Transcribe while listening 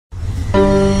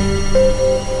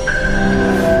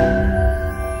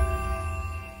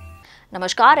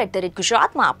નમસ્કાર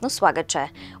 @ગુજરાતમાં આપનું સ્વાગત છે।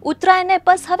 ઉત્તરાયણને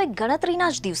બસ હવે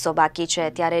ગણતરીના જ દિવસો બાકી છે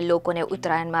ત્યારે લોકોને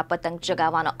ઉત્તરાયણમાં પતંગ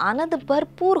ચગાવવાનો આનંદ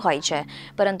ભરપૂર હોય છે,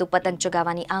 પરંતુ પતંગ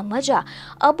ચગાવવાની આ મજા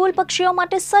અબોલ પક્ષીઓ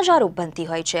માટે સજારૂપ બનતી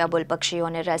હોય છે। અબોલ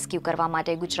પક્ષીઓને રેસ્ક્યુ કરવા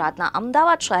માટે ગુજરાતના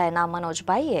અમદાવાદ શહેરના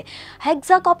મનોજભાઈએ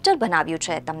હેક્ઝાકોપ્ટર બનાવ્યું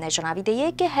છે। તમને જણાવી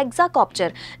દઈએ કે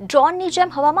હેક્ઝાકોપ્ટર ડ્રોનની જેમ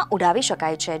હવામાં ઉડાવી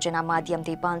શકાય છે, જેના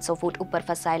માધ્યમથી 500 ફૂટ ઉપર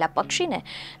ફસાયેલા પક્ષીને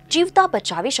જીવતા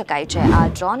બચાવી શકાય છે। આ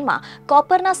ડ્રોનમાં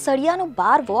કોપરના સળિયાનું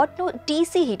 12 વોટનું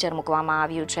ટીસી હીટર મૂકવામાં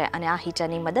આવ્યું છે અને આ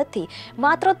હીટરની મદદથી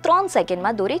માત્ર 3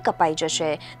 સેકન્ડમાં દોરી કપાઈ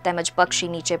જશે, તેમજ પક્ષી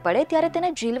નીચે પડે ત્યારે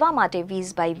તેને ઝીલવા માટે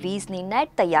 20x20ની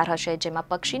નેટ તૈયાર હશે, જેમાં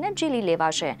પક્ષીને ઝીલી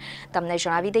લેવાશે। તમને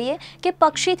જણાવી દઈએ કે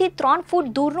પક્ષીથી 3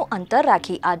 ફૂટ દૂરનું અંતર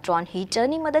રાખી આ ડ્રોન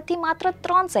હીટરની મદદથી માત્ર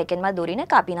 3 સેકન્ડમાં દોરીને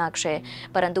કાપી નાખશે,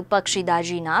 પરંતુ પક્ષી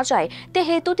દાઝી ના જાય તે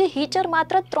હેતુથી હીટર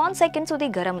માત્ર 3 સેકન્ડ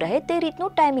સુધી ગરમ રહે તે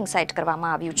રીતનું ટાઈમિંગ સેટ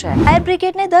કરવામાં આવ્યું છે। ફાયર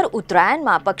બ્રિગેડને દર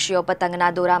ઉત્તરાયણમાં પક્ષીઓ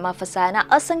પતંગના દોરામાં ફસાયાના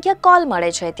અસંખ્ય કોલ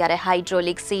મળે છે, ત્યારે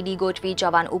હાઇડ્રોલિક સીડી ગોઠવી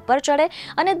જવાન ઉપર ચડે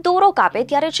અને દોરો કાપે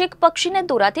ત્યારે છેક પક્ષીને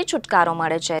દોરાથી છુટકારો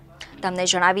મળે છે। તમને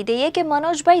જણાવી દઈએ કે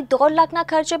મનોજભાઈ 1.5 લાખના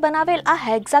ખર્ચે બનાવેલ આ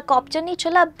હેક્ઝાકોપ્ટરની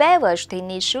છેલ્લા 2 વર્ષથી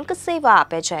નિઃશુલ્ક સેવા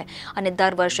આપે છે અને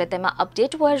દર વર્ષે તેમાં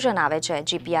અપડેટ વર્ઝન આવે છે।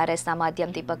 જીપીઆરએસના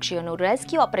માધ્યમથી પક્ષીઓનું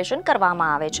રેસ્ક્યુ ઓપરેશન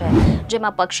કરવામાં આવે છે,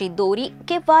 જેમાં પક્ષી દોરી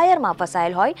કે વાયરમાં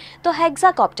ફસાયેલ હોય તો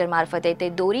હેક્ઝાકોપ્ટર મારફતે તે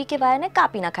દોરી કે વાયરને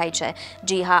કાપી નખાય છે।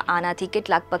 જી હા, આનાથી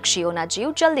કેટલાક પક્ષીઓના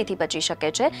જીવ જલ્દીથી બચી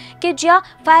શકે છે કે જ્યાં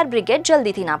ફાયર બ્રિગેડ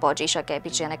જલ્દીથી ના પહોંચી શકે।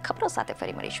 બીજી અને ખબરો સાથે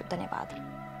ફરી મળીશું। ધન્યવાદ।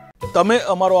 તમે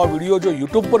અમારો આ વિડીયો જો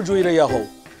YouTube પર જોઈ રહ્યા હોવ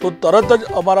તો તરત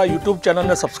જ અમારા YouTube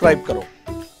ચેનલને સબસ્ક્રાઇબ કરો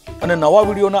અને નવા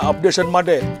વિડીયોના અપડેશન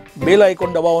માટે બેલ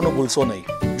આઇકોન દબાવવાનું ભૂલશો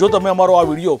નહીં। જો તમે અમારો આ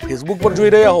વિડીયો Facebook પર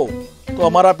જોઈ રહ્યા હોવ તો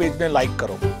અમારા પેજને લાઇક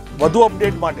કરો। વધુ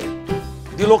અપડેટ માટે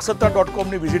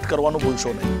loksatta.com ની વિઝિટ કરવાનું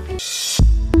ભૂલશો નહીં।